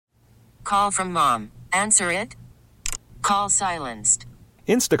Call from mom. Answer it. Call silenced.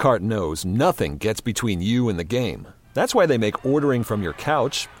 Instacart knows nothing gets between you and the game. That's why they make ordering from your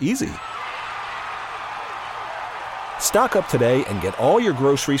couch easy. Stock up today and get all your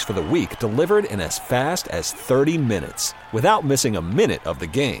groceries for the week delivered in as fast as 30 minutes without missing a minute of the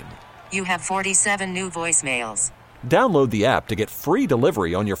game. You have 47 new voicemails. Download the app to get free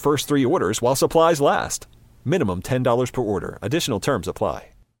delivery on your first 3 orders while supplies last. Minimum $10 per order. Additional terms apply.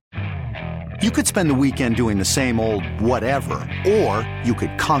 You could spend the weekend doing the same old whatever, or you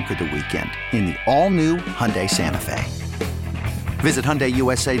could conquer the weekend in the all-new Hyundai Santa Fe. Visit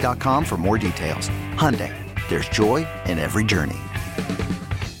HyundaiUSA.com for more details. Hyundai, there's joy in every journey.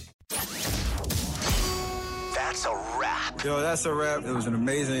 That's a wrap. Yo, that's a wrap. It was an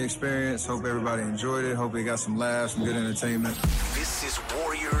amazing experience. Hope everybody enjoyed it. Hope we got some laughs, some good entertainment. This is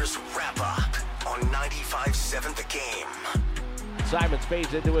Warriors Wrap Up on 95.7 The Game. Simons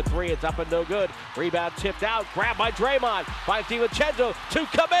fades into a 3. It's up and no good. Rebound tipped out. Grabbed by Draymond. Finds DiVincenzo to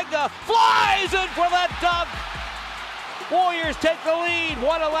Kuminga. Flies in for that dunk. Warriors take the lead.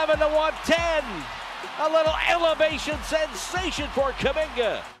 111 to 110. A little elevation sensation for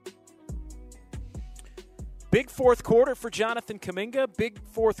Kuminga. Big fourth quarter for Jonathan Kuminga. Big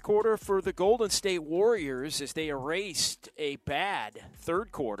fourth quarter for the Golden State Warriors as they erased a bad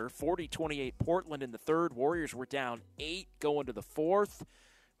third quarter. 40-28 Portland in the third. Warriors were down 8 going to the fourth,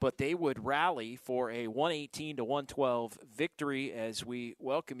 but they would rally for a 118-112 victory as we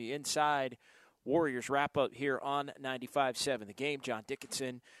welcome you inside Warriors wrap up here on 95.7 The Game. John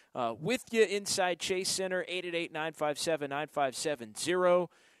Dickinson with you inside Chase Center, 888-957-9570.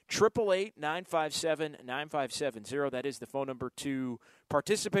 888-957-9570. That is the phone number to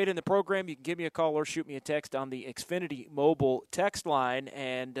participate in the program. You can give me a call or shoot me a text on the Xfinity mobile text line.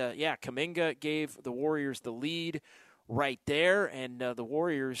 And, Kuminga gave the Warriors the lead right there. And the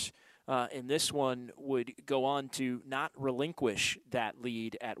Warriors in this one would go on to not relinquish that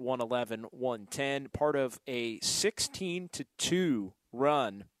lead at 111-110. Part of a 16-2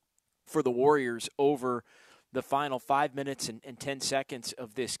 run for the Warriors over the final 5 minutes and 10 seconds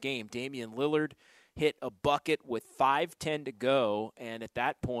of this game. Damian Lillard hit a bucket with 5:10 to go, and at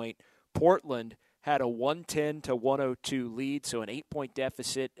that point, Portland had a 110-102 lead, so an 8-point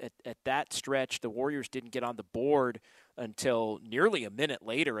deficit at that stretch. The Warriors didn't get on the board until nearly a minute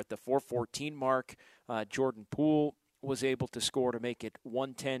later at the 4:14 mark. Jordan Poole was able to score to make it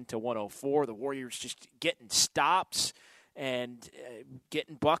 110-104. The Warriors just getting stops and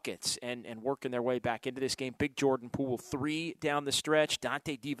getting buckets and working their way back into this game. Big Jordan Poole 3 down the stretch.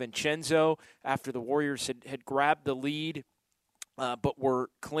 Donte DiVincenzo, after the Warriors had grabbed the lead, but were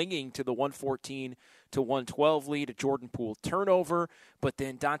clinging to the 114-112 lead, a Jordan Poole turnover. But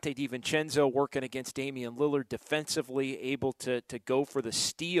then Donte DiVincenzo working against Damian Lillard defensively, able to go for the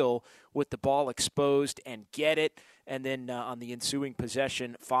steal with the ball exposed and get it. And then on the ensuing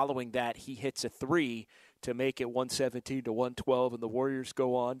possession following that, he hits a 3 to make it 117-112, and the Warriors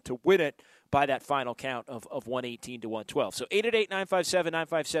go on to win it by that final count of 118-112. So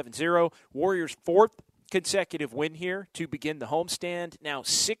 888-957-9570. Warriors' fourth consecutive win here to begin the homestand. Now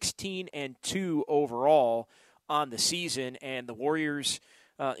 16-2 overall on the season, and the Warriors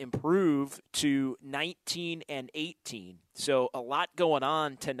improve to 19-18. So a lot going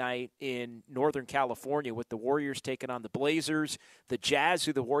on tonight in Northern California with the Warriors taking on the Blazers. The Jazz,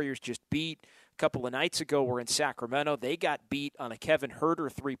 who the Warriors just beat a couple of nights ago, were in Sacramento. They got beat on a Kevin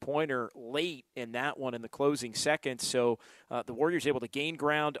Huerter three-pointer late in that one in the closing seconds. So the Warriors able to gain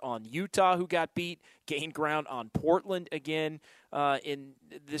ground on Utah, who got beat, gain ground on Portland again in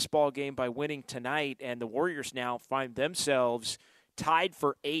this ball game by winning tonight. And the Warriors now find themselves tied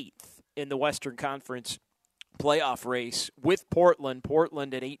for 8th in the Western Conference playoff race with Portland.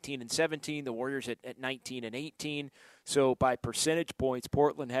 Portland at 18-17, the Warriors at 19-18. So by percentage points,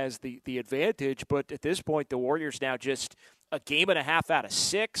 Portland has the advantage. But at this point, the Warriors now just a game and a half out of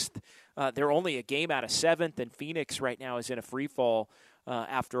 6th. They're only a game out of 7th, and Phoenix right now is in a free fall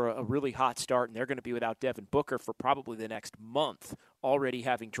after a really hot start, and they're going to be without Devin Booker for probably the next month, already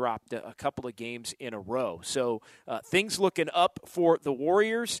having dropped a couple of games in a row. So things looking up for the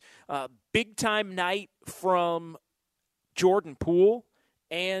Warriors. Big-time night from Jordan Poole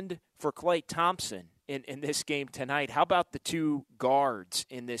and for Klay Thompson in this game tonight. How about the two guards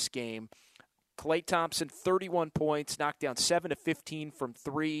in this game? Klay Thompson, 31 points, knocked down 7 of 15 from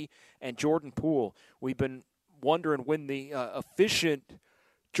 3, and Jordan Poole. We've been wondering when the efficient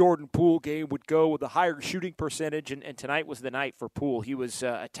Jordan Poole game would go with a higher shooting percentage, and tonight was the night for Poole. He was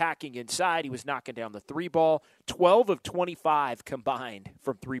attacking inside. He was knocking down the three ball. 12 of 25 combined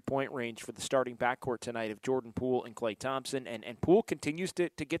from three-point range for the starting backcourt tonight of Jordan Poole and Klay Thompson, and Poole continues to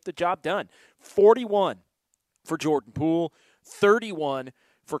get the job done. 41 for Jordan Poole, 31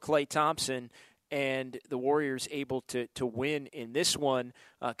 for Klay Thompson, and the Warriors able to win in this one.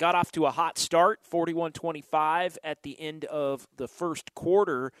 Got off to a hot start, 41-25 at the end of the first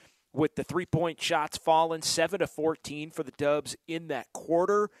quarter, with the three-point shots falling 7-14 for the Dubs in that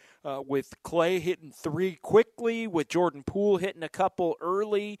quarter, with Klay hitting three quickly, with Jordan Poole hitting a couple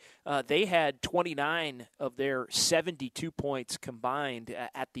early. They had 29 of their 72 points combined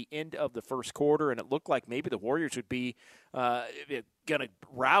at the end of the first quarter, and it looked like maybe the Warriors would be going to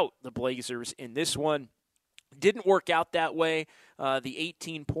rout the Blazers in this one. Didn't work out that way. The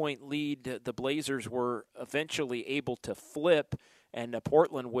 18-point lead, the Blazers were eventually able to flip, and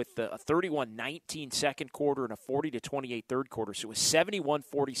Portland with a 31-19 second quarter and a 40-28 third quarter. So it was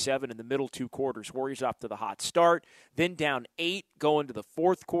 71-47 in the middle two quarters. Warriors off to the hot start, then down 8 going to the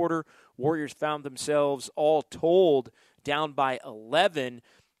fourth quarter. Warriors found themselves all told down by 11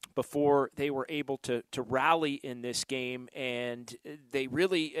 before they were able to rally in this game. And they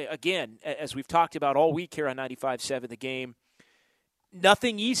really, again, as we've talked about all week here on 95.7 The Game,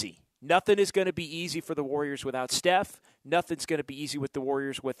 nothing easy. Nothing is going to be easy for the Warriors without Steph. Nothing's going to be easy with the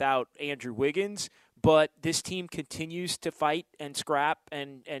Warriors without Andrew Wiggins. But this team continues to fight and scrap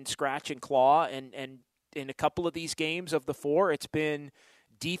and scratch and claw. And in a couple of these games of the four, it's been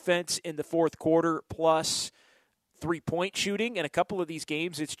defense in the fourth quarter plus three-point shooting. In a couple of these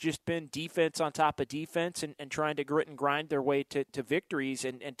games, it's just been defense on top of defense and trying to grit and grind their way to victories.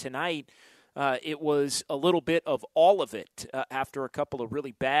 And tonight, it was a little bit of all of it after a couple of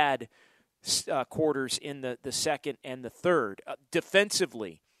really bad quarters in the second and the third.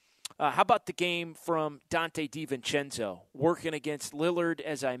 Defensively, how about the game from Donte DiVincenzo? Working against Lillard,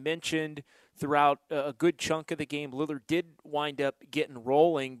 as I mentioned, throughout a good chunk of the game. Lillard did wind up getting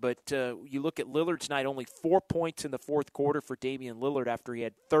rolling, but you look at Lillard's night, only 4 points in the fourth quarter for Damian Lillard after he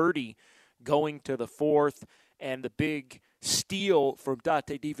had 30 going to the fourth, and the big steal from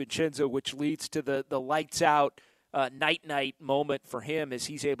Donte DiVincenzo, which leads to the lights-out night-night moment for him as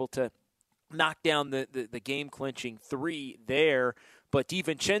he's able to knock down the game-clinching three there. But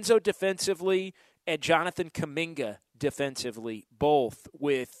DiVincenzo defensively and Jonathan Kuminga defensively, both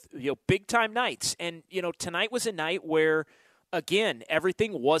with big-time nights. And, tonight was a night where, again,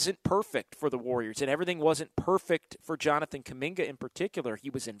 everything wasn't perfect for the Warriors, and everything wasn't perfect for Jonathan Kuminga in particular. He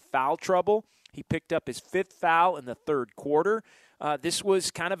was in foul trouble. He picked up his 5th foul in the third quarter. This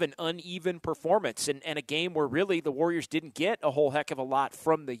was kind of an uneven performance and a game where really the Warriors didn't get a whole heck of a lot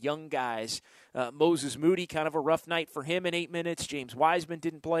from the young guys. Moses Moody, kind of a rough night for him in 8 minutes. James Wiseman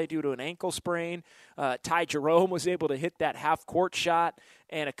didn't play due to an ankle sprain. Ty Jerome was able to hit that half-court shot,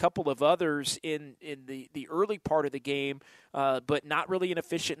 and a couple of others in the early part of the game, but not really an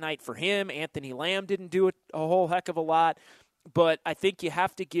efficient night for him. Anthony Lamb didn't do a whole heck of a lot. But I think you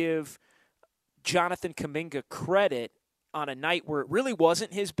have to give Jonathan Kuminga credit on a night where it really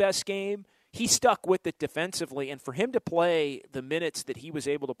wasn't his best game. He stuck with it defensively, and for him to play the minutes that he was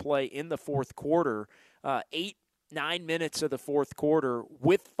able to play in the fourth quarter, 8-9 minutes of the fourth quarter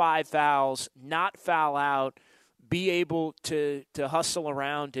with 5 fouls, not foul out, be able to hustle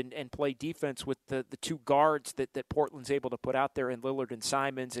around and play defense with the two guards that Portland's able to put out there in Lillard and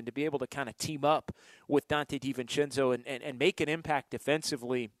Simons, and to be able to kind of team up with Donte DiVincenzo and make an impact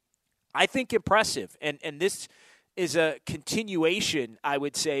defensively, I think impressive. And this is a continuation, I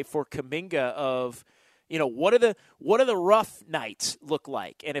would say, for Kuminga of, what do the rough nights look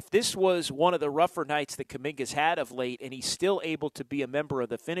like? And if this was one of the rougher nights that Kuminga's had of late, and he's still able to be a member of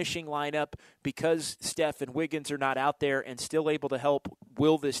the finishing lineup because Steph and Wiggins are not out there, and still able to help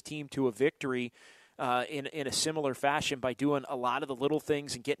will this team to a victory in a similar fashion by doing a lot of the little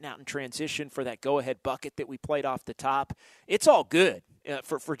things and getting out in transition for that go-ahead bucket that we played off the top, it's all good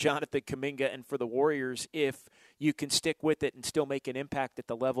for Jonathan Kuminga and for the Warriors if you can stick with it and still make an impact at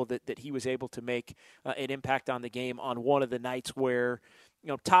the level that he was able to make an impact on the game on one of the nights where,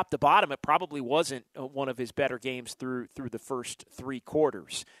 top to bottom, it probably wasn't one of his better games through the first 3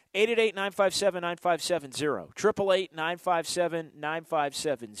 quarters. 888-957-9570.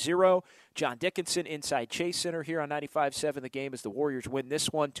 888-957-9570. John Dickinson inside Chase Center here on 95.7 The Game as the Warriors win this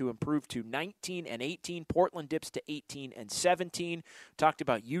one to improve to 19-18. Portland dips to 18-17. Talked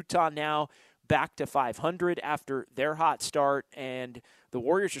about Utah now back to 500 after their hot start, and the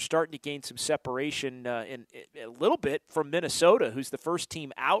Warriors are starting to gain some separation in a little bit from Minnesota, who's the first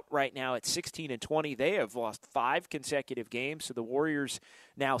team out right now at 16-20. They have lost 5 consecutive games, so the Warriors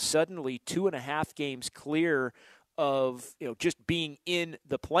now suddenly 2.5 games clear of just being in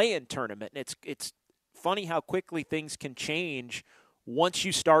the play-in tournament. And it's funny how quickly things can change once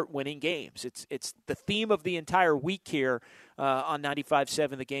you start winning games. It's the theme of the entire week here on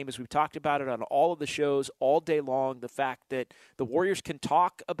 95.7 The Game, as we've talked about it on all of the shows all day long, the fact that the Warriors can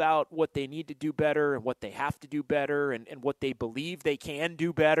talk about what they need to do better and what they have to do better and what they believe they can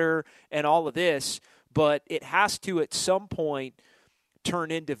do better and all of this, but it has to at some point turn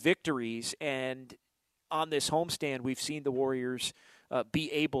into victories. And on this homestand, we've seen the Warriors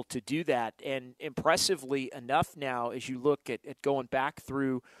be able to do that. And impressively enough now, as you look at going back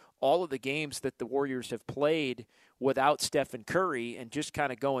through all of the games that the Warriors have played without Stephen Curry and just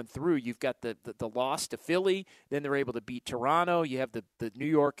kind of going through, you've got the loss to Philly, then they're able to beat Toronto, you have the New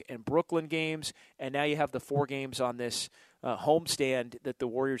York and Brooklyn games, and now you have the 4 games on this homestand that the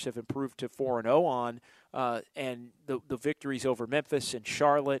Warriors have improved to 4-0 on, and the victories over Memphis and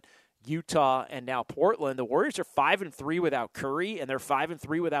Charlotte, Utah, and now Portland. The Warriors are 5-3 without Curry, and they're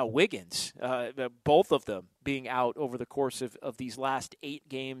 5-3 without Wiggins, both of them being out over the course of these last 8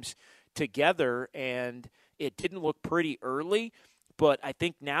 games together. And it didn't look pretty early, but I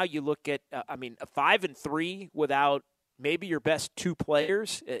think now you look at, a 5-3 without maybe your best 2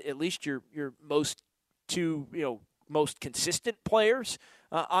 players, at least your most 2, most consistent players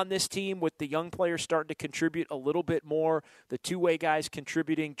on this team, with the young players starting to contribute a little bit more, the two-way guys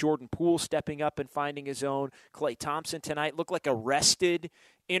contributing, Jordan Poole stepping up and finding his own. Klay Thompson tonight looked like a rested,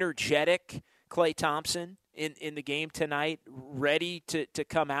 energetic Klay Thompson in the game tonight, ready to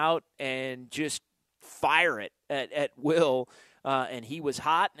come out and just fire it at will. And he was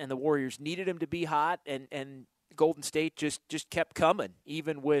hot, and the Warriors needed him to be hot, and Golden State just kept coming,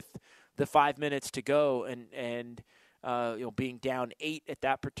 even with the 5 minutes to go, and being down 8 at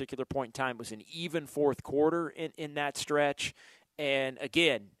that particular point in time. Was an even fourth quarter in that stretch. And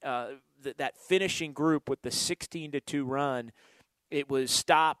again, that finishing group with the 16-2 run, it was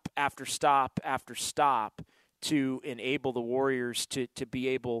stop after stop after stop to enable the Warriors to be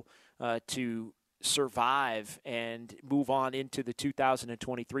able to survive and move on into the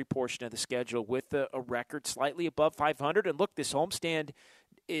 2023 portion of the schedule with a record slightly above 500. And look, this homestand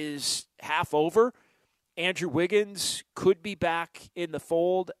is half over. Andrew Wiggins could be back in the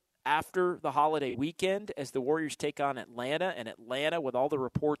fold after the holiday weekend as the Warriors take on Atlanta. And Atlanta, with all the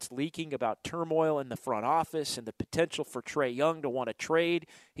reports leaking about turmoil in the front office and the potential for Trae Young to want to trade,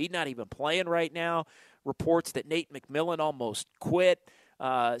 he's not even playing right now. Reports that Nate McMillan almost quit.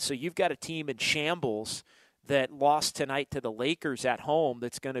 So you've got a team in shambles that lost tonight to the Lakers at home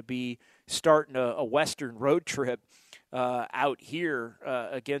that's going to be starting a Western road trip out here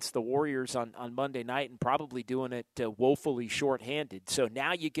against the Warriors on Monday night, and probably doing it woefully shorthanded. So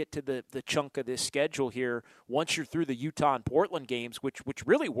now you get to the chunk of this schedule here once you're through the Utah and Portland games, which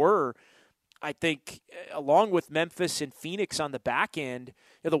really were, I think, along with Memphis and Phoenix on the back end,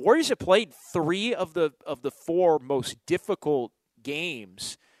 the Warriors have played 3 of the 4 most difficult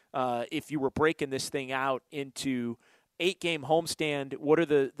games. If you were breaking this thing out into 8-game homestand, what are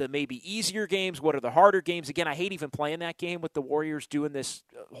the maybe easier games? What are the harder games? Again, I hate even playing that game with the Warriors doing this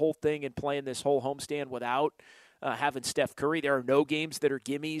whole thing and playing this whole homestand without having Steph Curry. There are no games that are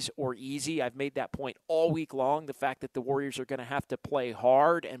gimmies or easy. I've made that point all week long, the fact that the Warriors are going to have to play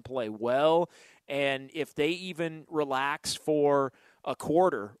hard and play well. And if they even relax for a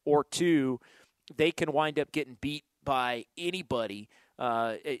quarter or 2, they can wind up getting beat by anybody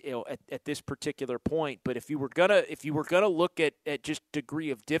at this particular point. But if you were gonna look at just degree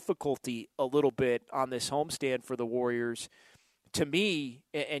of difficulty a little bit on this homestand for the Warriors, to me,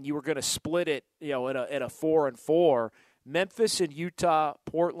 and you were going to split it, at a 4-4, Memphis and Utah,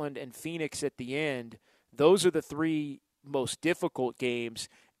 Portland and Phoenix at the end, those are the 3 most difficult games.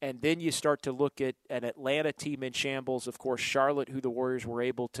 And then you start to look at an Atlanta team in shambles. Of course, Charlotte, who the Warriors were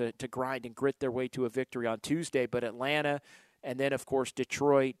able to grind and grit their way to a victory on Tuesday, but Atlanta, and then, of course,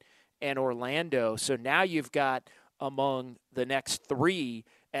 Detroit and Orlando. So now you've got among the next 3,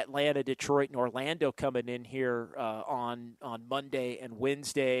 Atlanta, Detroit, and Orlando coming in here on Monday and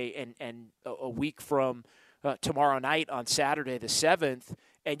Wednesday, and a week from tomorrow night on Saturday the 7th,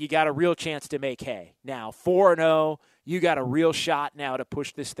 and you got a real chance to make hay. Now, 4-0, you got a real shot now to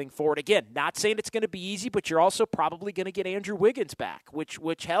push this thing forward. Again, not saying it's going to be easy, but you're also probably going to get Andrew Wiggins back,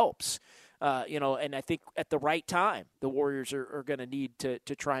 which helps. And I think at the right time, the Warriors are going to need to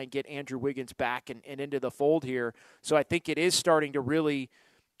try and get Andrew Wiggins back and into the fold here. So I think it is starting to really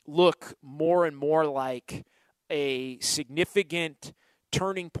look more and more like a significant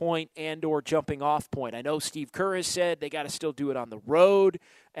turning point and or jumping off point. I know Steve Kerr has said they got to still do it on the road,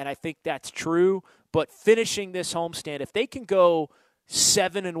 and I think that's true. But finishing this homestand, if they can go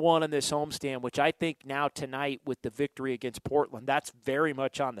 7-1 in this homestand, which I think now tonight with the victory against Portland, that's very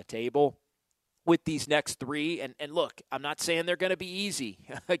much on the table with these next three. And look, I'm not saying they're going to be easy,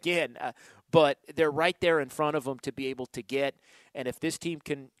 again, but they're right there in front of them to be able to get. And if this team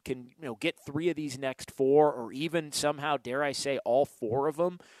can get three of these next four, or even somehow, dare I say, all four of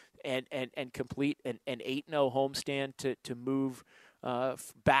them, and complete an 8-0 homestand to move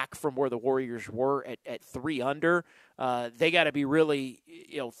back from where the Warriors were at 3 under, they got to be really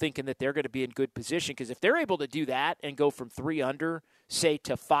thinking that they're going to be in good position, because if they're able to do that and go from 3 under, say,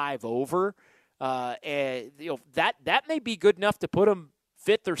 to 5 over, and that may be good enough to put them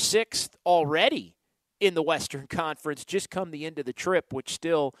 5th or 6th already in the Western Conference just come the end of the trip, which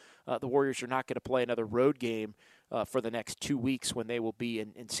still the Warriors are not going to play another road game for the next 2 weeks when they will be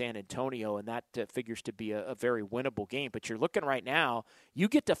in San Antonio, and that figures to be a very winnable game. But you're looking right now, you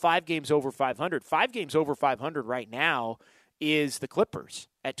get to 5 games over 500. 5 games over 500 right now is the Clippers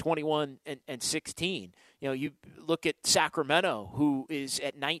at 21-16. You look at Sacramento, who is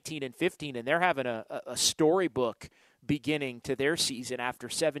at 19-15, and they're having a storybook beginning to their season after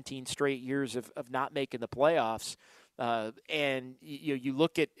 17 straight years of not making the playoffs. And you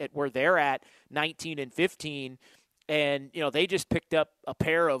look at where they're at, 19-15, and they just picked up a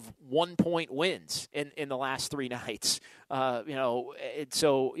pair of 1-point wins in the last 3 nights. And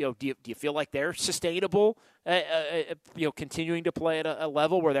so do you feel like they're sustainable? Continuing to play at a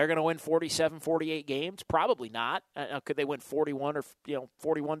level where they're going to win 47, 48 games? Probably not. Could they win 41 or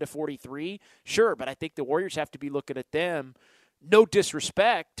 41-43? Sure, but I think the Warriors have to be looking at them. No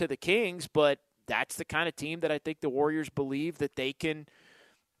disrespect to the Kings, but that's the kind of team that I think the Warriors believe that they can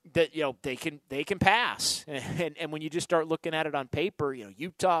pass. And when you just start looking at it on paper,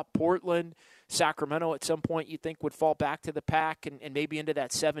 Utah, Portland, Sacramento at some point you think would fall back to the pack and maybe into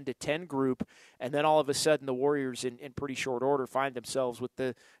that 7-10 group, and then all of a sudden the Warriors in pretty short order find themselves with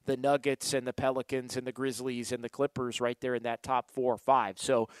the Nuggets and the Pelicans and the Grizzlies and the Clippers right there in that top 4 or 5.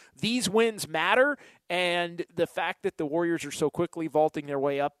 So these wins matter, and the fact that the Warriors are so quickly vaulting their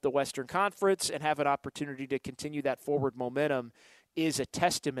way up the Western Conference and have an opportunity to continue that forward momentum is a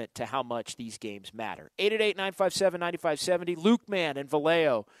testament to how much these games matter. 888-957-9570. Luke Mann and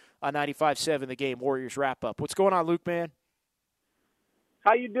Vallejo on 95.7 The Game. Warriors wrap up. What's going on, Luke Mann?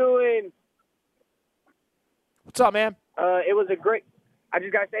 How you doing? What's up, man? It was a great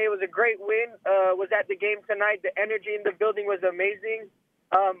win. Was at the game tonight. The energy in the building was amazing.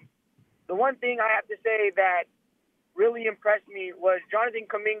 The one thing I have to say that really impressed me was Jonathan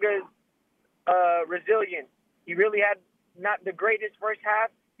Kuminga's resilience. He really had not the greatest first half.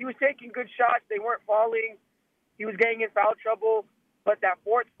 He was taking good shots. They weren't falling. He was getting in foul trouble. But that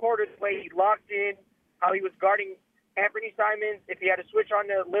fourth quarter, the way he locked in, how he was guarding Anthony Simons, if he had to switch on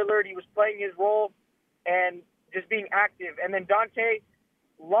to Lillard, he was playing his role and just being active. And then Dante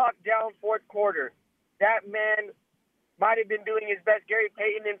locked down fourth quarter. That man might have been doing his best Gary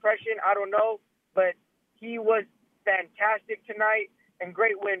Payton impression. I don't know. But he was fantastic tonight. And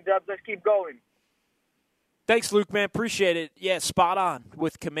great win, Dubs. Let's keep going. Thanks, Luke, man. Appreciate it. Yeah, spot on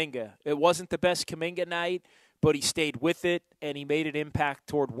with Kuminga. It wasn't the best Kuminga night, but he stayed with it, and he made an impact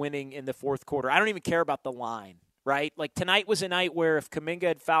toward winning in the fourth quarter. I don't even care about the line, right? Like, tonight was a night where if Kuminga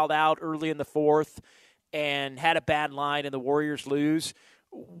had fouled out early in the fourth and had a bad line and the Warriors lose,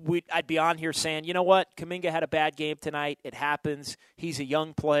 I'd be on here saying, you know what? Kuminga had a bad game tonight. It happens. He's a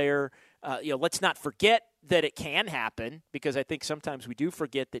young player. Let's not forget that it can happen, because I think sometimes we do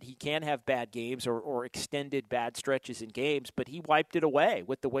forget that he can have bad games or extended bad stretches in games, but he wiped it away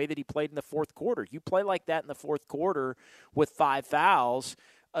with the way that he played in the fourth quarter. You play like that in the fourth quarter with 5 fouls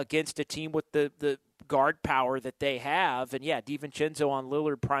against a team with the guard power that they have, and yeah, DiVincenzo on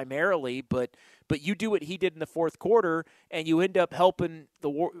Lillard primarily, but you do what he did in the fourth quarter, and you end up helping the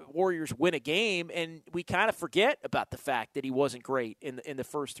Warriors win a game, and we kind of forget about the fact that he wasn't great in the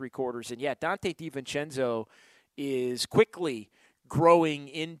first 3 quarters. And yeah, Dante DiVincenzo is quickly growing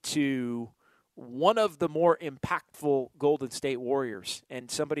into one of the more impactful Golden State Warriors,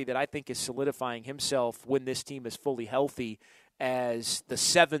 and somebody that I think is solidifying himself when this team is fully healthy as the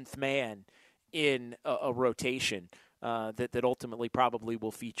 7th man in a rotation that ultimately probably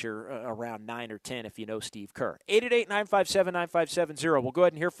will feature around 9 or 10 if you know Steve Kerr. 888-957-9570. We'll go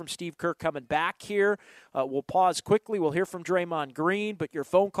ahead and hear from Steve Kerr coming back here. We'll pause quickly. We'll hear from Draymond Green, but your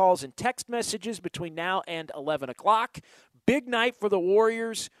phone calls and text messages between now and 11 o'clock. Big night for the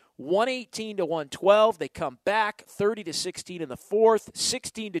Warriors. 118 to 112. They come back 30-16 in the fourth,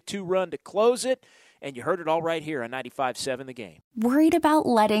 16-2 run to close it. And you heard it all right here on 95.7 The Game. Worried about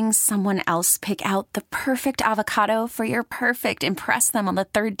letting someone else pick out the perfect avocado for your perfect impress them on the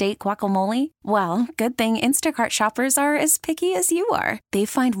third date guacamole? Well, good thing Instacart shoppers are as picky as you are. They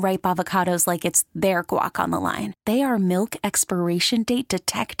find ripe avocados like it's their guac on the line. They are milk expiration date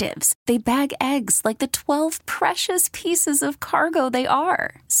detectives. They bag eggs like the 12 precious pieces of cargo they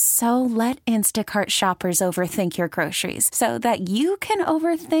are. So let Instacart shoppers overthink your groceries so that you can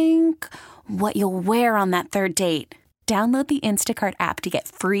overthink what you'll wear on that third date. Download the Instacart app to get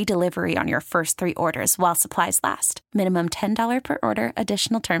free delivery on your first 3 orders while supplies last. Minimum $10 per order.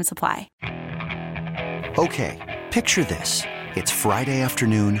 Additional terms apply. Okay, picture this. It's Friday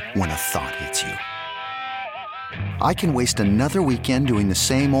afternoon when a thought hits you. I can waste another weekend doing the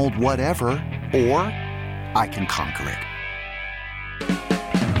same old whatever, or I can conquer it.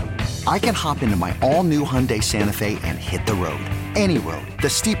 I can hop into my all-new Hyundai Santa Fe and hit the road. Any road. The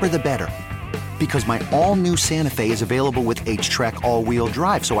steeper, the better. Because my all-new Santa Fe is available with H-Track all-wheel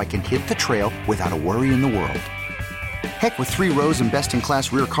drive, so I can hit the trail without a worry in the world. Heck, with 3 rows and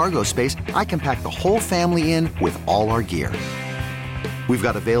best-in-class rear cargo space, I can pack the whole family in with all our gear. We've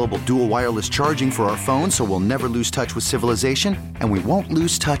got available dual wireless charging for our phones, so we'll never lose touch with civilization, and we won't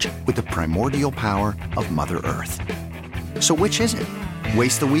lose touch with the primordial power of Mother Earth. So which is it?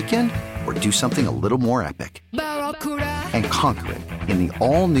 Waste the weekend or do something a little more epic? And conquer it in the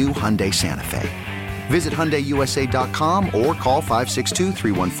all-new Hyundai Santa Fe. Visit HyundaiUSA.com or call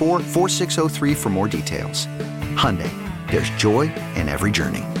 562-314-4603 for more details. Hyundai, there's joy in every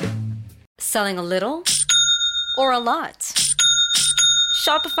journey. Selling a little or a lot?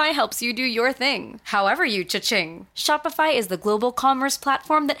 Shopify helps you do your thing, however you cha-ching. Shopify is the global commerce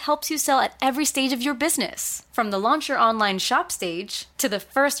platform that helps you sell at every stage of your business. From the launch your online shop stage, to the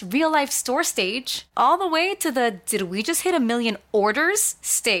first real-life store stage, all the way to the did we just hit 1 million orders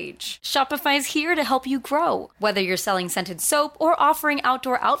stage. Shopify's here to help you grow. Whether you're selling scented soap or offering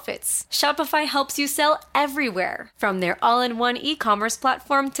outdoor outfits, Shopify helps you sell everywhere. From their all-in-one e-commerce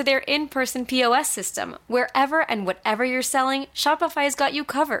platform to their in-person POS system, wherever and whatever you're selling, Shopify's got you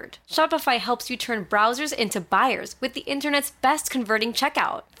covered. Shopify helps you turn browsers into buyers with the internet's best converting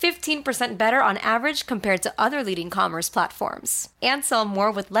checkout. 15% better on average compared to other leading commerce platforms. And sell more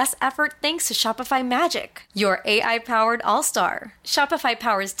with less effort thanks to Shopify Magic, your AI-powered all-star. Shopify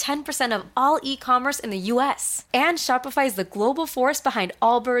powers 10% of all e-commerce in the U.S. And Shopify is the global force behind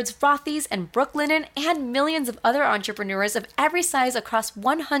Allbirds, Rothy's, and Brooklinen, and millions of other entrepreneurs of every size across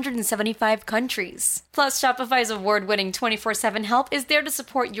 175 countries. Plus, Shopify's award-winning 24/7 help is there to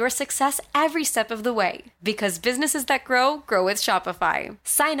support your success every step of the way. Because businesses that grow, grow with Shopify.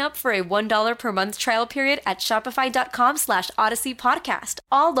 Sign up for a $1 per month trial period at shopify.com/Odyssey Podcast,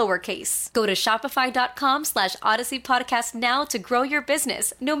 all lowercase. Go to shopify.com/Odyssey Podcast now to grow your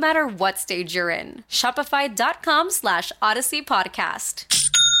business, no matter what stage you're in. Shopify.com/Odyssey Podcast.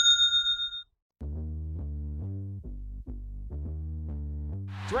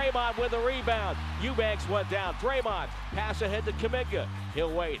 Draymond with a rebound. Eubanks went down. Draymond pass ahead to Kuminga.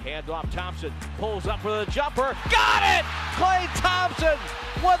 He'll wait. Hand off Thompson. Pulls up for the jumper. Got it! Klay Thompson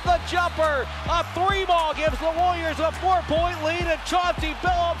with the jumper. A 3-ball gives the Warriors a 4-point lead, and Chauncey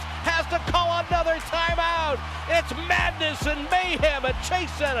Billups has to call another timeout. It's madness and mayhem at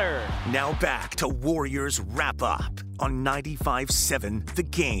Chase Center. Now back to Warriors Wrap-Up on 95.7 The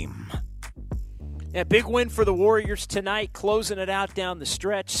Game. Yeah, big win for the Warriors tonight, closing it out down the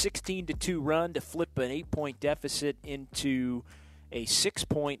stretch, 16-2 run to flip an 8-point deficit into a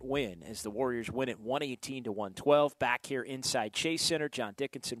 6-point win as the Warriors win it 118-112. Back here inside Chase Center, John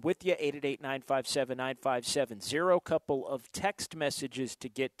Dickinson with you, 888-957-9570. Couple of text messages to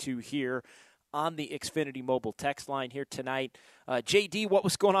get to here on the Xfinity Mobile text line here tonight. JD, what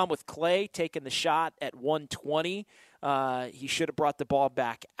was going on with Klay taking the shot at 120? He should have brought the ball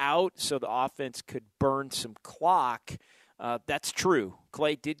back out so the offense could burn some clock. That's true.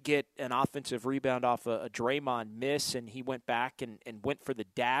 Klay did get an offensive rebound off a Draymond miss, and he went back and went for the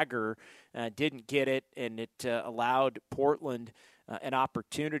dagger, didn't get it, and it allowed Portland an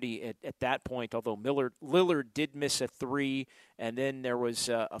opportunity at that point, although Lillard did miss a 3, and then there was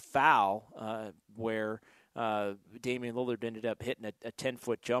a foul where Damian Lillard ended up hitting a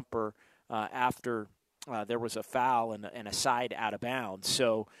 10-foot jumper after there was a foul and a side out of bounds.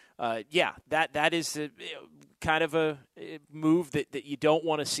 So, that is kind of a move that you don't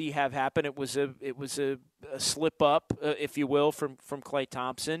want to see have happen. It was a slip up, if you will, from Klay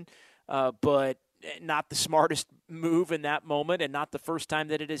Thompson. But not the smartest move in that moment and not the first time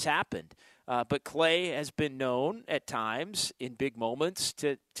that it has happened. But Klay has been known at times in big moments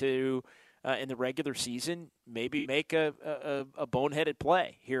to in the regular season, maybe make a boneheaded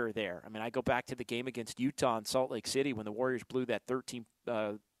play here or there. I mean, I go back to the game against Utah in Salt Lake City when the Warriors blew that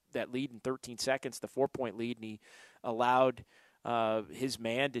lead in 13 seconds, the 4-point lead, and he allowed his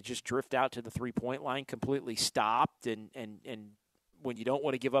man to just drift out to the 3-point line, completely stopped, and when you don't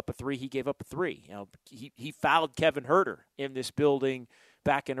want to give up a three, he gave up a three. You know, he fouled Kevin Huerter in this building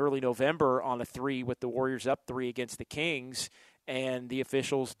back in early November on a three with the Warriors up 3 against the Kings, and the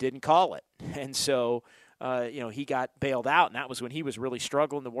officials didn't call it. And so, he got bailed out, and that was when he was really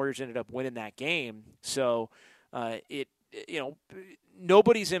struggling. The Warriors ended up winning that game. So,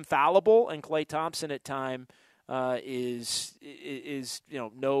 nobody's infallible, and Klay Thompson at time is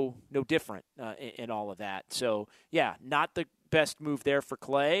no different in all of that. So, yeah, not the best move there for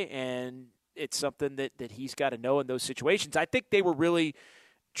Klay, and it's something that he's got to know in those situations. I think they were really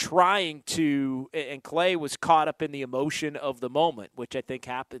trying to, and Klay was caught up in the emotion of the moment, which I think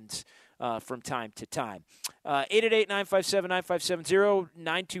happens from time to time. 888-957-9570,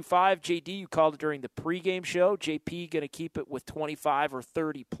 925. JD, you called it during the pregame show. JP going to keep it with 25 or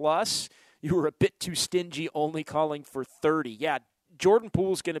 30 plus. You were a bit too stingy, only calling for 30. Yeah, Jordan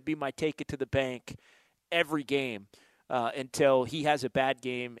Poole's going to be my take it to the bank every game until he has a bad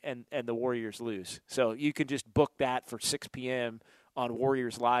game and the Warriors lose. So you can just book that for 6 p.m. on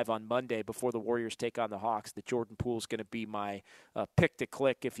Warriors Live on Monday before the Warriors take on the Hawks, that Jordan Poole's going to be my pick to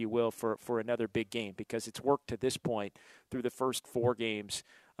click, if you will, for another big game, because it's worked to this point through the first 4 games.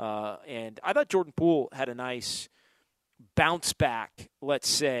 And I thought Jordan Poole had a nice bounce back, let's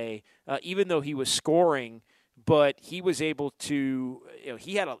say, even though he was scoring, but he was able to,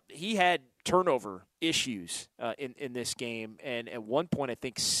 he had turnover issues in this game. And at one point, I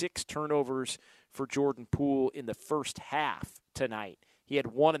think 6 turnovers for Jordan Poole in the first half tonight. He had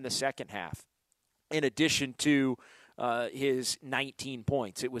 1 in the second half, in addition to his 19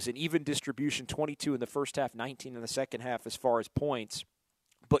 points. It was an even distribution, 22 in the first half, 19 in the second half as far as points.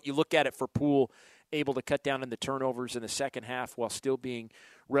 But you look at it for Poole, able to cut down on the turnovers in the second half while still being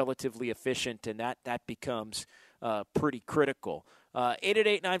relatively efficient, and that becomes pretty critical.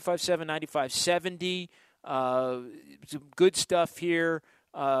 888-957-9570. Some good stuff here.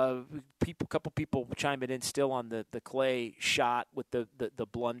 Couple people chiming in still on the Klay shot with the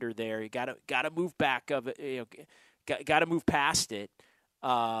blunder there. You gotta move back of it. Gotta move past it.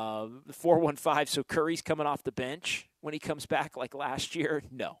 415. So Curry's coming off the bench when he comes back like last year.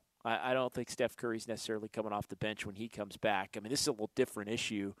 No, I don't think Steph Curry's necessarily coming off the bench when he comes back. I mean, this is a little different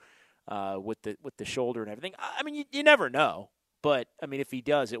issue with the shoulder and everything. I mean, you never know. But, I mean, if he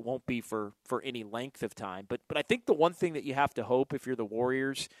does, it won't be for any length of time. But I think the one thing that you have to hope if you're the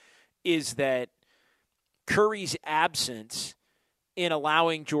Warriors is that Curry's absence in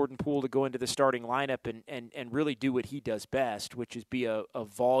allowing Jordan Poole to go into the starting lineup and really do what he does best, which is be a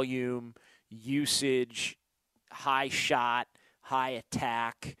volume, usage, high shot, high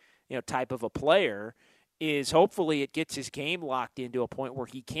attack, type of a player, is hopefully it gets his game locked into a point where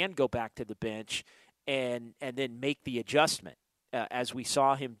he can go back to the bench and then make the adjustment. As we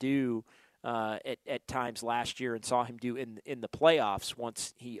saw him do at times last year and saw him do in the playoffs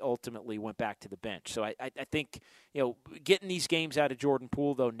once he ultimately went back to the bench. So I think, getting these games out of Jordan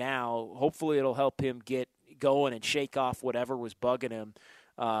Poole, though, now, hopefully it'll help him get going and shake off whatever was bugging him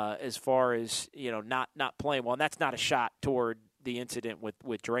as far as, not playing well. And that's not a shot toward the incident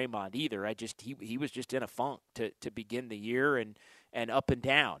with Draymond either. He was just in a funk to begin the year and up and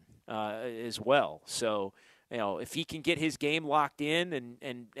down as well. So, if he can get his game locked in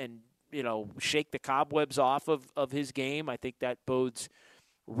and shake the cobwebs off of his game, I think that bodes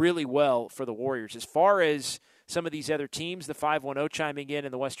really well for the Warriors. As far as some of these other teams, the 510 chiming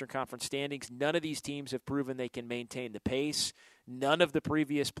in the Western Conference standings, none of these teams have proven they can maintain the pace. None of the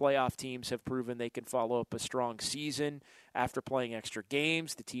previous playoff teams have proven they can follow up a strong season after playing extra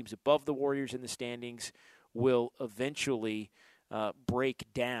games. The teams above the Warriors in the standings will eventually break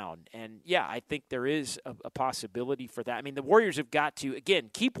down. And, yeah, I think there is a possibility for that. I mean, the Warriors have got to, again,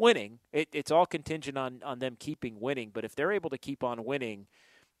 keep winning. It's all contingent on them keeping winning. But if they're able to keep on winning,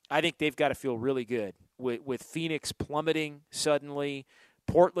 I think they've got to feel really good. With Phoenix plummeting suddenly,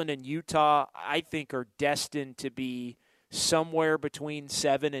 Portland and Utah, I think, are destined to be somewhere between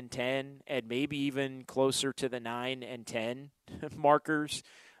 7 and 10 and maybe even closer to the 9 and 10 markers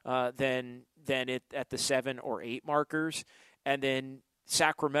than it at the 7 or 8 markers. And then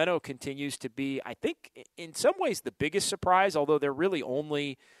Sacramento continues to be, I think, in some ways the biggest surprise, although they're really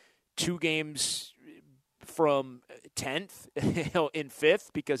only 2 games from 10th in 5th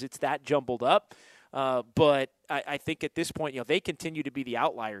because it's that jumbled up. But I think at this point, they continue to be the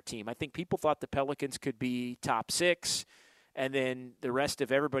outlier team. I think people thought the Pelicans could be top 6. And then the rest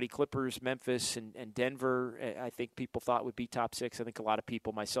of everybody, Clippers, Memphis, and Denver, I think people thought would be top 6. I think a lot of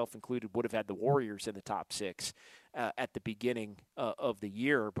people, myself included, would have had the Warriors in the top 6 at the beginning of the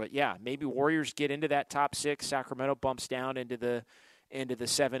year. But, yeah, maybe Warriors get into that top 6. Sacramento bumps down into the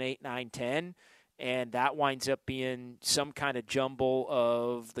 7, 8, 9, 10. And that winds up being some kind of jumble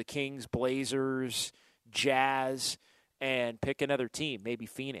of the Kings, Blazers, Jazz, and pick another team, maybe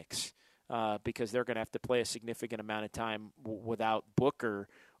Phoenix. Because they're going to have to play a significant amount of time without Booker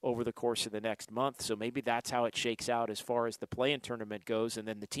over the course of the next month. So maybe that's how it shakes out as far as the play-in tournament goes. And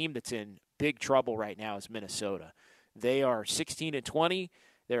then the team that's in big trouble right now is Minnesota. They are 16-20.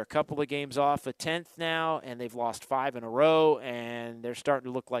 They're a couple of games off of 10th now, and they've lost 5 in a row, and they're starting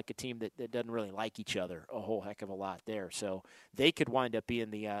to look like a team that doesn't really like each other a whole heck of a lot there. So they could wind up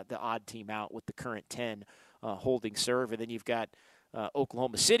being the odd team out with the current 10 holding serve. And then you've got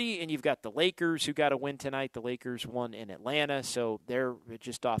Oklahoma City, and you've got the Lakers who got a win tonight. The Lakers won in Atlanta, so they're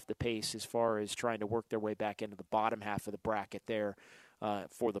just off the pace as far as trying to work their way back into the bottom half of the bracket there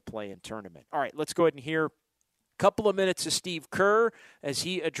for the play-in tournament. All right, let's go ahead and hear a couple of minutes of Steve Kerr as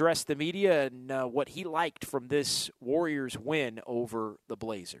he addressed the media and what he liked from this Warriors win over the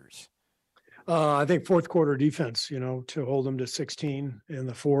Blazers. I think fourth quarter defense, to hold them to 16 in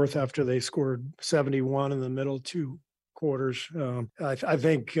the fourth after they scored 71 in the middle 2 quarters. I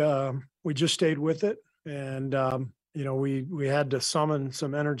think we just stayed with it, and we had to summon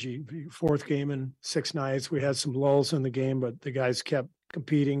some energy. Fourth game in 6 nights, we had some lulls in the game, but the guys kept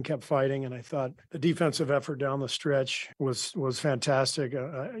competing, kept fighting, and I thought the defensive effort down the stretch was fantastic.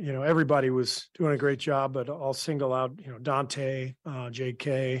 Everybody was doing a great job, but I'll single out Dante,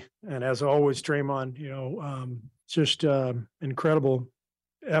 J.K., and as always Draymond. Just incredible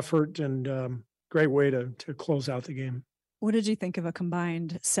effort and great way to close out the game. What did you think of a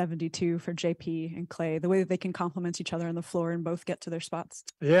combined 72 for JP and Clay, the way that they can complement each other on the floor and both get to their spots?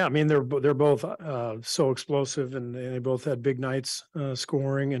 Yeah, I mean, they're both so explosive, and they both had big nights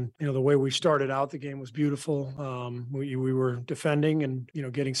scoring. And, the way we started out the game was beautiful. We were defending and,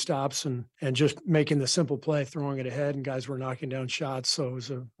 getting stops and just making the simple play, throwing it ahead, and guys were knocking down shots. So it was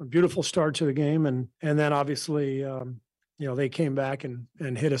a beautiful start to the game. And then obviously, they came back and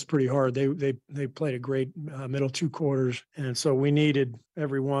hit us pretty hard. They played a great middle 2 quarters, and so we needed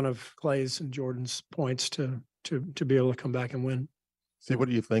every one of Clay's and Jordan's points to be able to come back and win. See, what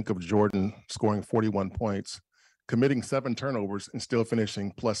do you think of Jordan scoring 41 points, committing 7 turnovers, and still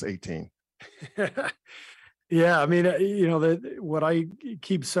finishing plus 18? Yeah, I mean, what I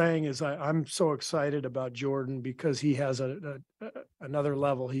keep saying is I'm so excited about Jordan because he has another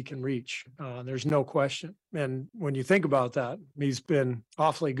level he can reach. There's no question. And when you think about that, he's been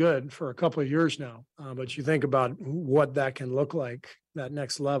awfully good for a couple of years now. But you think about what that can look like, that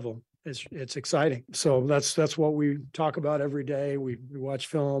next level. It's exciting. So that's what we talk about every day. We watch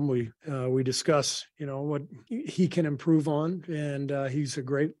film. We discuss, what he can improve on, and he's a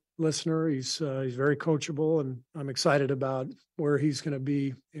great listener. He's very coachable, and I'm excited about where he's going to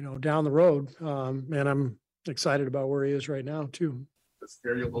be, down the road. And I'm excited about where he is right now too. Does it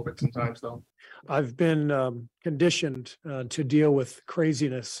scare you a little bit sometimes, though? I've been conditioned to deal with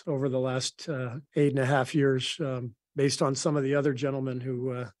craziness over the last 8.5 years, based on some of the other gentlemen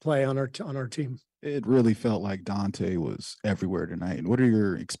who play on our team. It really felt like Dante was everywhere tonight. What are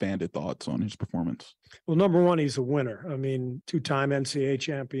your expanded thoughts on his performance? Well, number one, he's a winner. I mean, 2-time NCAA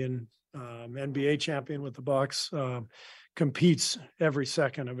champion, NBA champion with the Bucks, competes every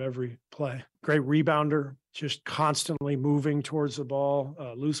second of every play. Great rebounder, just constantly moving towards the ball,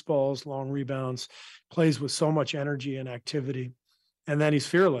 loose balls, long rebounds, plays with so much energy and activity. And then he's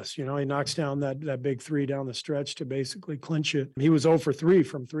fearless. He knocks down that big 3 down the stretch to basically clinch it. He was 0 for 3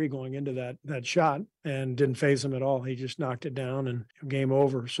 from 3 going into that shot, and didn't faze him at all. He just knocked it down and game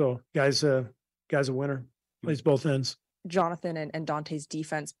over. So guy's a winner. Plays both ends. Jonathan and Dante's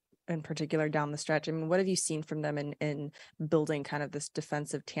defense in particular down the stretch. I mean, what have you seen from them in building kind of this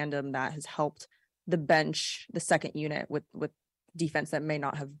defensive tandem that has helped the bench, the second unit with defense that may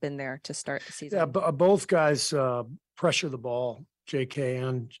not have been there to start the season? Yeah, both guys pressure the ball.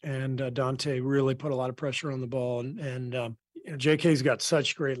 JK and Dante really put a lot of pressure on the ball, and JK's got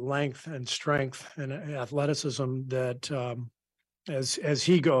such great length and strength and athleticism that as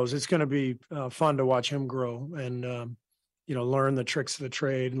he goes, it's going to be fun to watch him grow and learn the tricks of the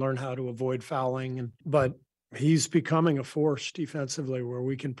trade, learn how to avoid fouling. But he's becoming a force defensively where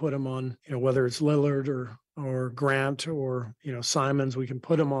we can put him on, whether it's Lillard or Grant or, Simons, we can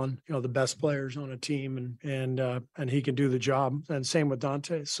put him on, the best players on a team and he can do the job. And same with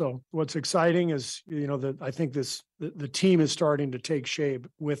Dante. So what's exciting is, that I think the team is starting to take shape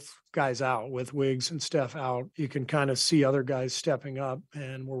with guys out, with Wiggs and Steph out. You can kind of see other guys stepping up,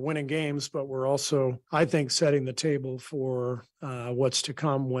 and we're winning games, but we're also, I think, setting the table for what's to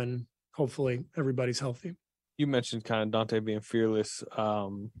come when hopefully everybody's healthy. You mentioned kind of Dante being fearless.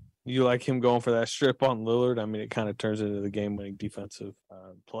 You like him going for that strip on Lillard? I mean, it kind of turns into the game-winning defensive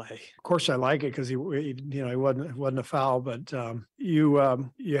play. Of course, I like it because he wasn't a foul, but you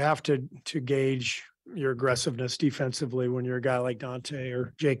have to gauge your aggressiveness defensively when you're a guy like Dante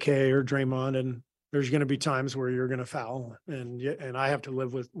or JK or Draymond, and there's going to be times where you're going to foul, and I have to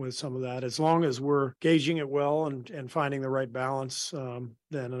live with some of that. As long as we're gauging it well and finding the right balance,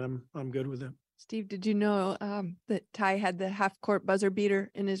 then I'm good with it. Steve, did you know that Ty had the half-court buzzer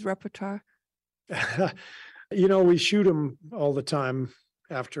beater in his repertoire? We shoot him all the time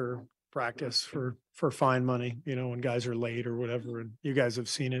after practice for fine money, when guys are late or whatever. And you guys have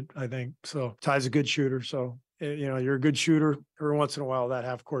seen it, I think. So Ty's a good shooter. So, you're a good shooter. Every once in a while, that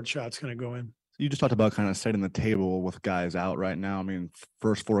half-court shot's going to go in. You just talked about kind of setting the table with guys out right now. I mean,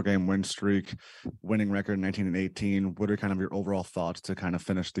 first 4-game win streak, winning record 19-18. What are kind of your overall thoughts to kind of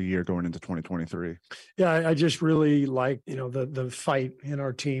finish the year going into 2023? Yeah, I just really like, the fight in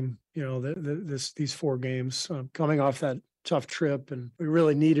our team, these 4 games coming off that tough trip, and we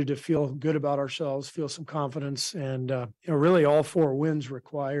really needed to feel good about ourselves, feel some confidence, and really all 4 wins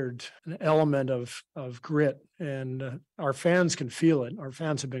required an element of grit, and our fans can feel it. Our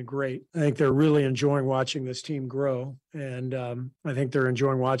fans have been great. I think they're really enjoying watching this team grow, and I think they're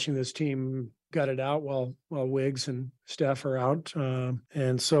enjoying watching this team gut it out while Wiggs and Steph are out,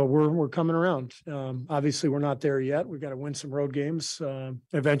 and so we're coming around. Obviously, we're not there yet. We've got to win some road games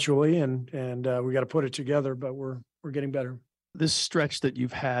eventually, and we got to put it together. But we're getting better. This stretch that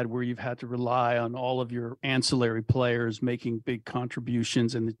you've had where you've had to rely on all of your ancillary players making big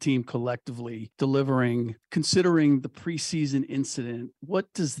contributions and the team collectively delivering, considering the preseason incident,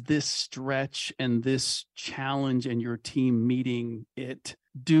 what does this stretch and this challenge and your team meeting it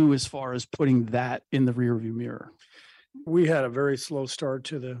do as far as putting that in the rearview mirror? We had a very slow start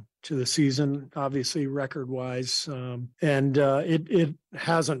to the season, obviously record wise, and it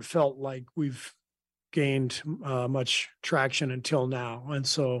hasn't felt like we've gained much traction until now. And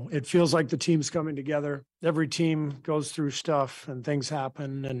so it feels like the team's coming together. Every team goes through stuff and things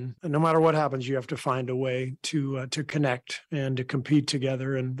happen. And no matter what happens, you have to find a way to connect and to compete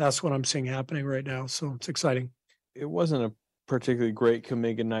together. And that's what I'm seeing happening right now. So it's exciting. It wasn't a particularly great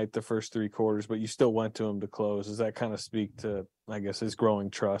Kuminga night the first 3 quarters, but you still went to him to close. Does that kind of speak to, I guess, his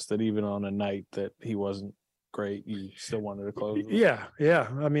growing trust that even on a night that he wasn't great, you still wanted to close? Yeah.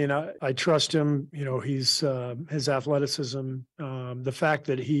 I mean, I trust him. He's his athleticism, the fact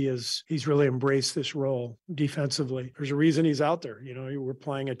that he's really embraced this role defensively. There's a reason he's out there. We're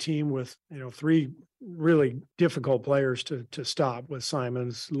playing a team with 3 really difficult players to stop with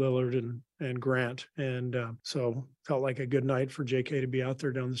Simons, Lillard, and Grant, and so felt like a good night for JK to be out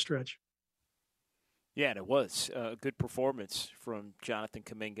there down the stretch. Yeah, and it was a good performance from Jonathan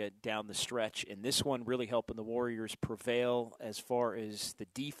Kuminga down the stretch, and this one really helping the Warriors prevail as far as the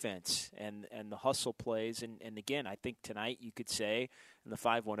defense and the hustle plays. And again, I think tonight you could say, and the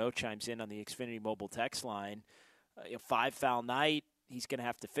 510 chimes in on the Xfinity mobile text line, a 5-foul night, he's going to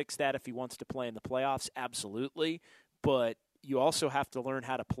have to fix that if he wants to play in the playoffs, absolutely, but you also have to learn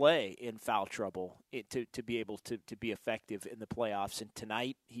how to play in foul trouble to be able to be effective in the playoffs. And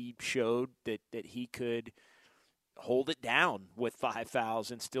tonight he showed that he could hold it down with 5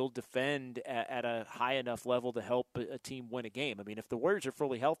 fouls and still defend at a high enough level to help a team win a game. I mean, if the Warriors are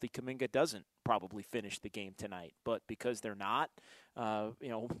fully healthy, Kuminga doesn't probably finish the game tonight. But because they're not,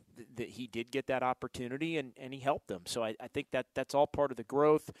 he did get that opportunity and he helped them. So I think that's all part of the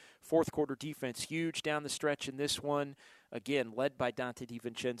growth. Fourth quarter defense, huge down the stretch in this one. Again, led by Dante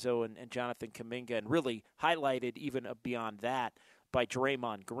DiVincenzo and Jonathan Kuminga, and really highlighted even beyond that by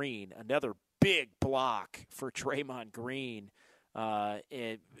Draymond Green. Another big block for Draymond Green down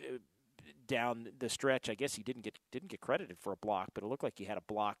the stretch. I guess he didn't get credited for a block, but it looked like he had a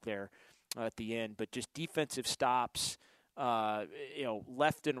block there at the end. But just defensive stops,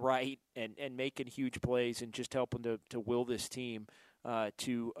 left and right, and making huge plays and just helping to will this team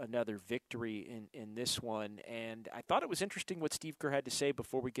to another victory in this one. And I thought it was interesting what Steve Kerr had to say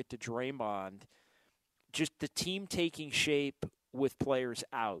before we get to Draymond. Just the team taking shape with players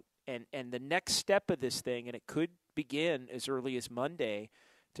out. And the next step of this thing, and it could begin as early as Monday,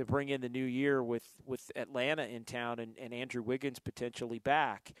 to bring in the new year with Atlanta in town and Andrew Wiggins potentially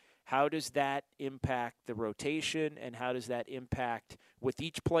back. How does that impact the rotation, and how does that impact with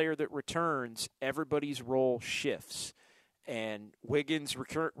each player that returns, everybody's role shifts. And Wiggins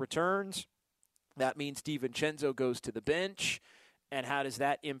returns, that means DiVincenzo goes to the bench. And how does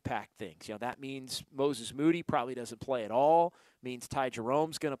that impact things? That means Moses Moody probably doesn't play at all, means Ty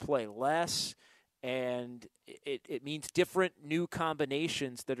Jerome's going to play less, and it means different new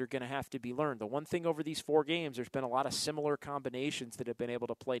combinations that are going to have to be learned. The one thing over these 4 games, there's been a lot of similar combinations that have been able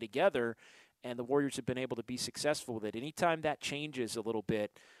to play together, and the Warriors have been able to be successful with it. Anytime that changes a little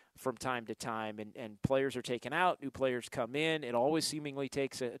bit from time to time and players are taken out, new players come in, it always seemingly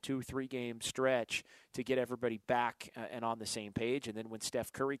takes a 2-3 game stretch to get everybody back and on the same page. And then when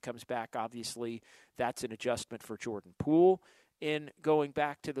Steph Curry comes back, obviously that's an adjustment for Jordan Poole in going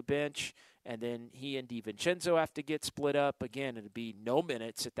back to the bench. And then he and DiVincenzo have to get split up. Again, it'd be no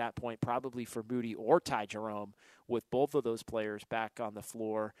minutes at that point, probably for Moody or Ty Jerome, with both of those players back on the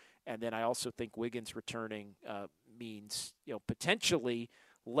floor. And then I also think Wiggins returning means, potentially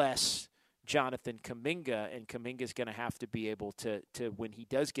less Jonathan Kuminga, and Kuminga's going to have to be able to, when he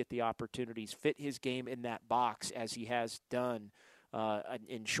does get the opportunities, fit his game in that box as he has done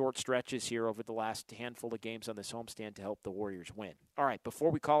in short stretches here over the last handful of games on this homestand to help the Warriors win. All right, before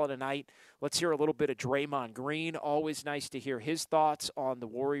we call it a night, let's hear a little bit of Draymond Green. Always nice to hear his thoughts on the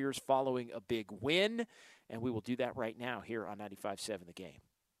Warriors following a big win, and we will do that right now here on 95.7 The Game.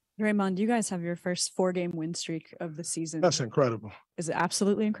 Draymond, you guys have your first 4-game win streak of the season. That's incredible. Is it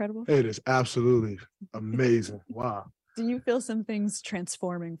absolutely incredible? It is absolutely amazing. Wow. Do you feel some things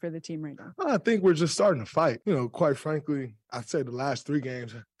transforming for the team right now? I think we're just starting to fight. Quite frankly, I'd say the last 3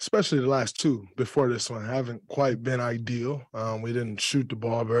 games, especially the last 2 before this one, haven't quite been ideal. We didn't shoot the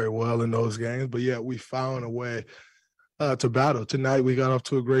ball very well in those games, but yet we found a way to battle. Tonight, we got off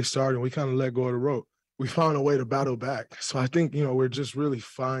to a great start, and we kind of let go of the rope. We found a way to battle back. So I think, we're just really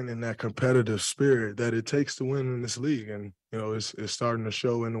finding that competitive spirit that it takes to win in this league. And, it's starting to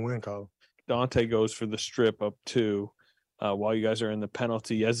show in the win column. Dante goes for the strip up 2 while you guys are in the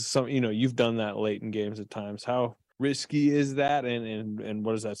penalty. As some, you've done that late in games at times. How risky is that? And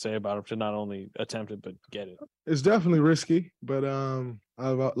what does that say about him to not only attempt it, but get it? It's definitely risky, but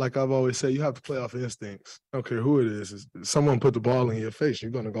I've always said, you have to play off instincts. I don't care who it is. If someone put the ball in your face,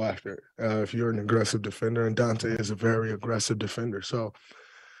 you're going to go after it. If you're an aggressive defender, and Dante is a very aggressive defender. So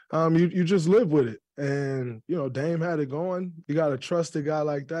you just live with it. And, Dame had it going. You got to trust a guy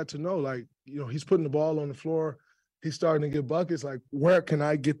like that to know, he's putting the ball on the floor. He's starting to get buckets. Where can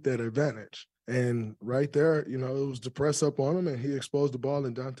I get that advantage? And right there, it was the press up on him, and he exposed the ball,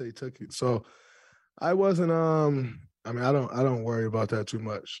 and Dante took it. So I wasn't I don't worry about that too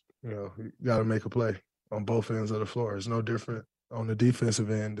much. You got to make a play on both ends of the floor. It's no different on the defensive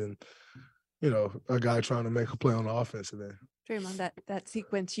end and, a guy trying to make a play on the offensive end. Draymond, that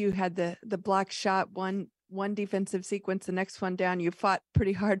sequence, you had the block shot, one defensive sequence, the next one down. You fought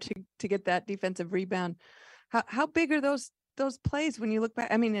pretty hard to get that defensive rebound. How big are those plays when you look back?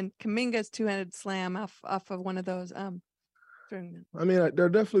 And Kuminga's 2-handed slam off of one of those. They're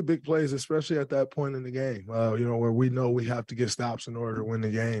definitely big plays, especially at that point in the game, where we know we have to get stops in order to win the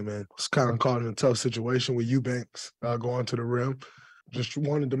game. And it's kind of caught in a tough situation with Eubanks going to the rim. Just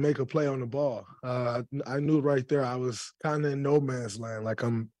wanted to make a play on the ball. I knew right there I was kind of in no man's land.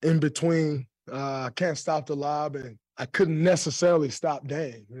 I'm in between. I can't stop the lob, and I couldn't necessarily stop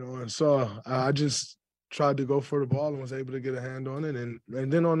Dame, And so I just tried to go for the ball and was able to get a hand on it. And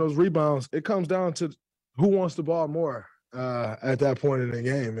then on those rebounds, it comes down to who wants the ball more at that point in the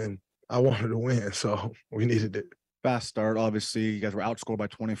game. And I wanted to win, so we needed it. Fast start. Obviously, you guys were outscored by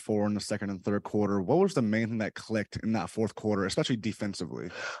 24 in the second and third quarter. What was the main thing that clicked in that fourth quarter, especially defensively?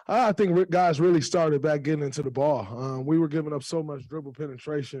 I think guys really started back getting into the ball. We were giving up so much dribble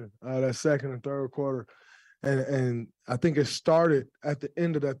penetration that second and third quarter. And I think it started at the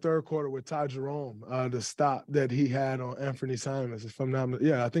end of that third quarter with Ty Jerome, the stop that he had on Anthony Simons.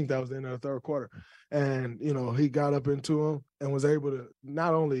 I think that was the end of the third quarter. And, he got up into him and was able to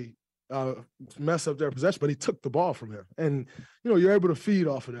not only mess up their possession, but he took the ball from him. And, you're able to feed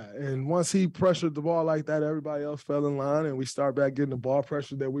off of that. And once he pressured the ball like that, everybody else fell in line, and we start back getting the ball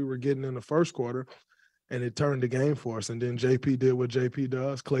pressure that we were getting in the first quarter. And it turned the game for us. And then JP did what JP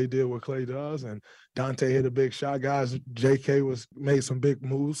does. Clay did what Clay does. And Dante hit a big shot. Guys, JK made some big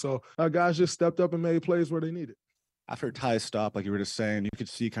moves. So our guys just stepped up and made plays where they needed. After Ty's stop, like you were just saying, you could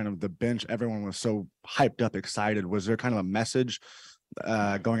see kind of the bench. Everyone was so hyped up, excited. Was there kind of a message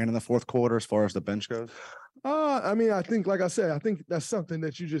going into the fourth quarter as far as the bench goes? I mean, I think, like I said, I think that's something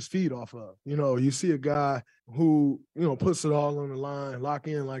that you just feed off of. You know, you see a guy who, you know, puts it all on the line, lock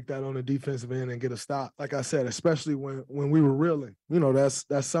in like that on the defensive end and get a stop. Like I said, especially when we were reeling, you know, that's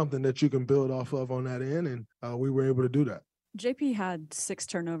something that you can build off of on that end. And we were able to do that. JP had 6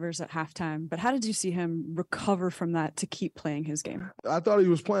 turnovers at halftime, but how did you see him recover from that to keep playing his game? I thought he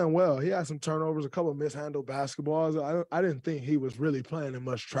was playing well. He had some turnovers, a couple of mishandled basketballs. I didn't think he was really playing in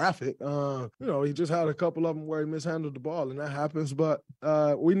much traffic. You know, he just had a couple of them where he mishandled the ball, and that happens. But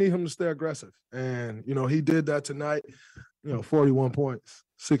we need him to stay aggressive. And, you know, he did that tonight. You know, 41 points,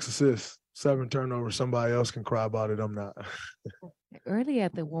 6 assists, 7 turnovers. Somebody else can cry about it. I'm not. Early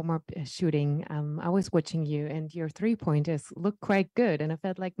at the warm-up shooting, I was watching you, and your 3-pointers looked quite good. And I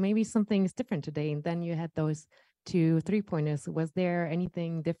felt like maybe something is different today. And then you had those 2 3-pointers. Was there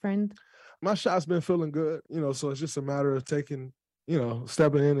anything different? My shot's been feeling good, you know, so it's just a matter of taking, you know,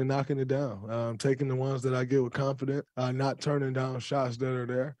 stepping in and knocking it down, taking the ones that I get with confidence, not turning down shots that are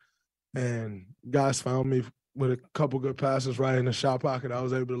there. And guys found me with a couple good passes right in the shot pocket. I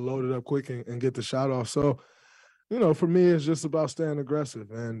was able to load it up quick and get the shot off. So, you know, for me, it's just about staying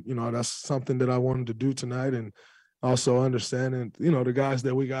aggressive. And, you know, that's something that I wanted to do tonight. And also understanding, you know, the guys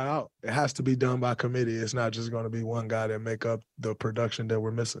that we got out, it has to be done by committee. It's not just going to be one guy that make up the production that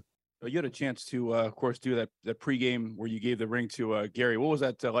we're missing. You had a chance to, of course, do that pregame where you gave the ring to Gary. What was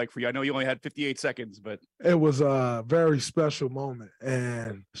that like for you? I know you only had 58 seconds, but. It was a very special moment.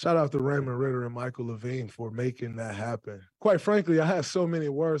 And shout out to Raymond Ritter and Michael Levine for making that happen. Quite frankly, I had so many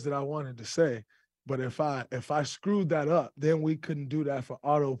words that I wanted to say. But if I screwed that up, then we couldn't do that for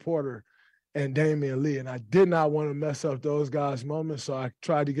Otto Porter and Damian Lee. And I did not want to mess up those guys' moments, so I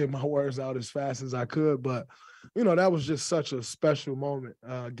tried to get my words out as fast as I could. But, you know, that was just such a special moment.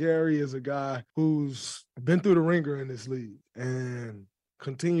 Gary is a guy who's been through the ringer in this league and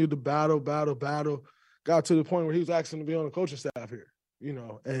continued to battle, got to the point where he was asking to be on the coaching staff here, you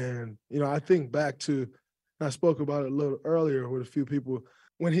know. And, you know, I think back to, I spoke about it a little earlier with a few people,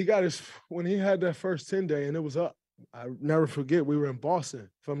 when he had that first 10-day and it was up. I never forget, we were in Boston,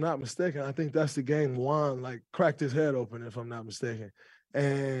 if I'm not mistaken. I think that's the game Juan cracked his head open, if I'm not mistaken.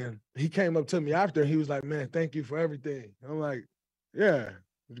 And he came up to me after and he was like, "Man, thank you for everything." I'm like, "Yeah,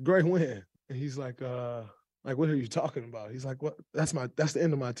 it's a great win." And he's like, "What are you talking about?" He's like, "What? That's the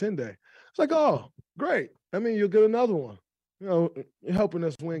end of my 10-day." It's like, "Oh, great. I mean, you'll get another one. You know, you're helping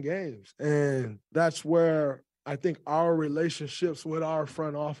us win games." And that's where I think our relationships with our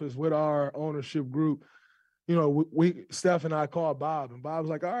front office, with our ownership group, you know, Steph and I called Bob, and Bob was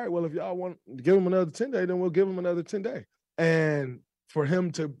like, "All right, well, if y'all want to give him another 10-day, then we'll give him another 10-day. And for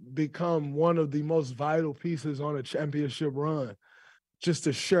him to become one of the most vital pieces on a championship run, just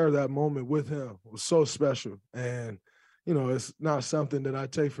to share that moment with him was so special. And, you know, it's not something that I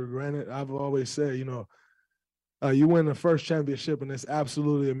take for granted. I've always said, you know, you win the first championship, and it's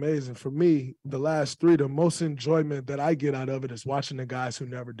absolutely amazing. For me, the last 3, the most enjoyment that I get out of it is watching the guys who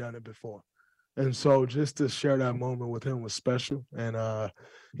never done it before. And so just to share that moment with him was special. And,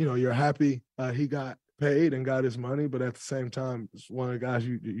 you know, you're happy he got paid and got his money, but at the same time, it's one of the guys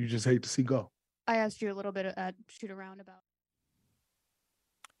you just hate to see go. I asked you a little bit at Shoot Around about.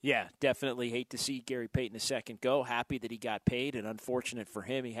 Yeah, definitely hate to see Gary Payton II go. Happy that he got paid, and unfortunate for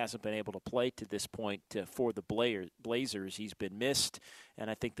him, he hasn't been able to play to this point for the Blazers. He's been missed,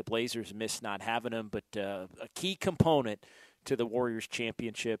 and I think the Blazers missed not having him, but a key component to the Warriors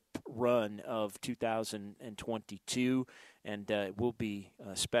championship run of 2022, and it will be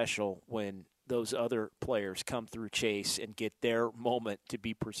special when those other players come through Chase and get their moment to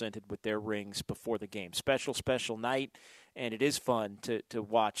be presented with their rings before the game. Special night, and it is fun to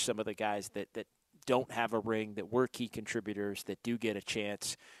watch some of the guys that don't have a ring, that were key contributors, that do get a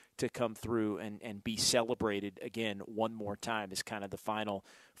chance to come through and be celebrated again one more time is kind of the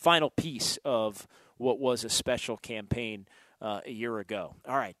final piece of what was a special campaign a year ago.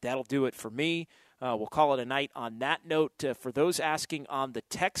 All right, that'll do it for me. We'll call it a night on that note. For those asking on the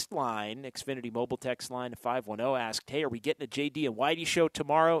text line, Xfinity mobile text line 510 asked, "Hey, are we getting a JD and Whitey show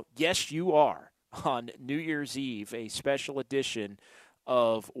tomorrow?" Yes, you are. On New Year's Eve, a special edition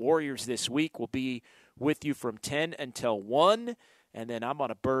of Warriors This Week will be with you from 10 until 1. And then I'm on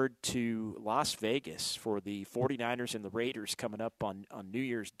a bird to Las Vegas for the 49ers and the Raiders coming up on New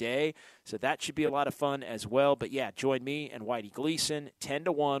Year's Day. So that should be a lot of fun as well. But, yeah, join me and Whitey Gleason, 10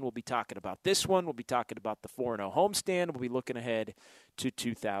 to 1. We'll be talking about this one. We'll be talking about the 4-0 homestand. We'll be looking ahead to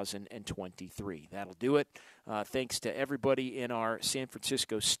 2023. That'll do it. Thanks to everybody in our San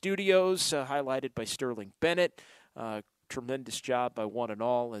Francisco studios, highlighted by Sterling Bennett. tremendous job by one and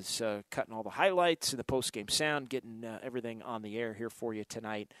all as cutting all the highlights and the post-game sound, getting everything on the air here for you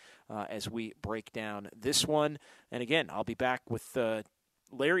tonight as we break down this one. And again, I'll be back with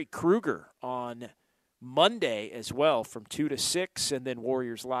Larry Krueger on Monday as well from 2 to 6, and then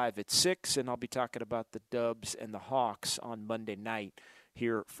Warriors Live at 6, and I'll be talking about the Dubs and the Hawks on Monday night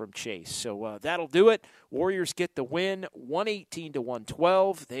here from Chase. So that'll do it. Warriors get the win,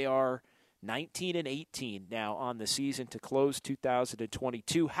 118-112. They are 19-18 now on the season to close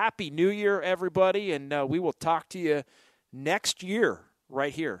 2022. Happy New Year, everybody, and we will talk to you next year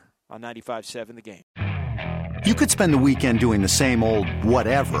right here on 95.7 The Game. You could spend the weekend doing the same old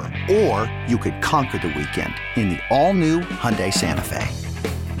whatever, or you could conquer the weekend in the all-new Hyundai Santa Fe.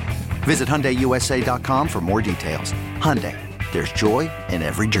 Visit HyundaiUSA.com for more details. Hyundai, there's joy in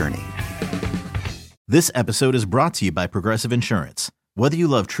every journey. This episode is brought to you by Progressive Insurance. Whether you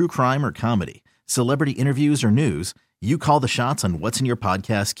love true crime or comedy, celebrity interviews or news, you call the shots on what's in your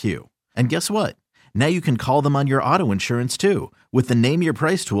podcast queue. And guess what? Now you can call them on your auto insurance too with the Name Your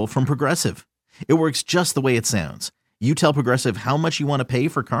Price tool from Progressive. It works just the way it sounds. You tell Progressive how much you want to pay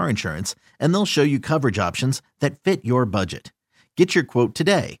for car insurance, and they'll show you coverage options that fit your budget. Get your quote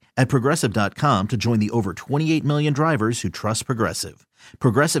today at Progressive.com to join the over 28 million drivers who trust Progressive.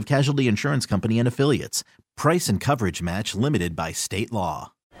 Progressive Casualty Insurance Company and Affiliates. Price and coverage match limited by state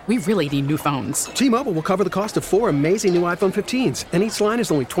law. We really need new phones. T-Mobile will cover the cost of 4 amazing new iPhone 15s, and each line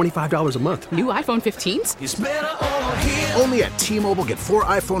is only $25 a month. New iPhone 15s? It's better over here. Only at T-Mobile, get 4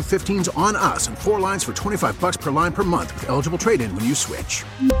 iPhone 15s on us and 4 lines for $25 per line per month with eligible trade-in when you switch.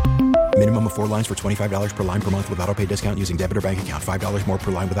 Minimum of 4 lines for $25 per line per month with autopay discount using debit or bank account. $5 more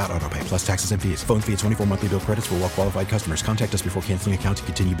per line without autopay, plus taxes and fees. Phone fee at 24 monthly bill credits for well-qualified customers. Contact us before canceling account to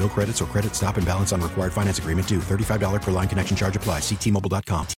continue bill credits or credit stop and balance on required finance agreement due. $35 per line connection charge applies. See T-Mobile.com.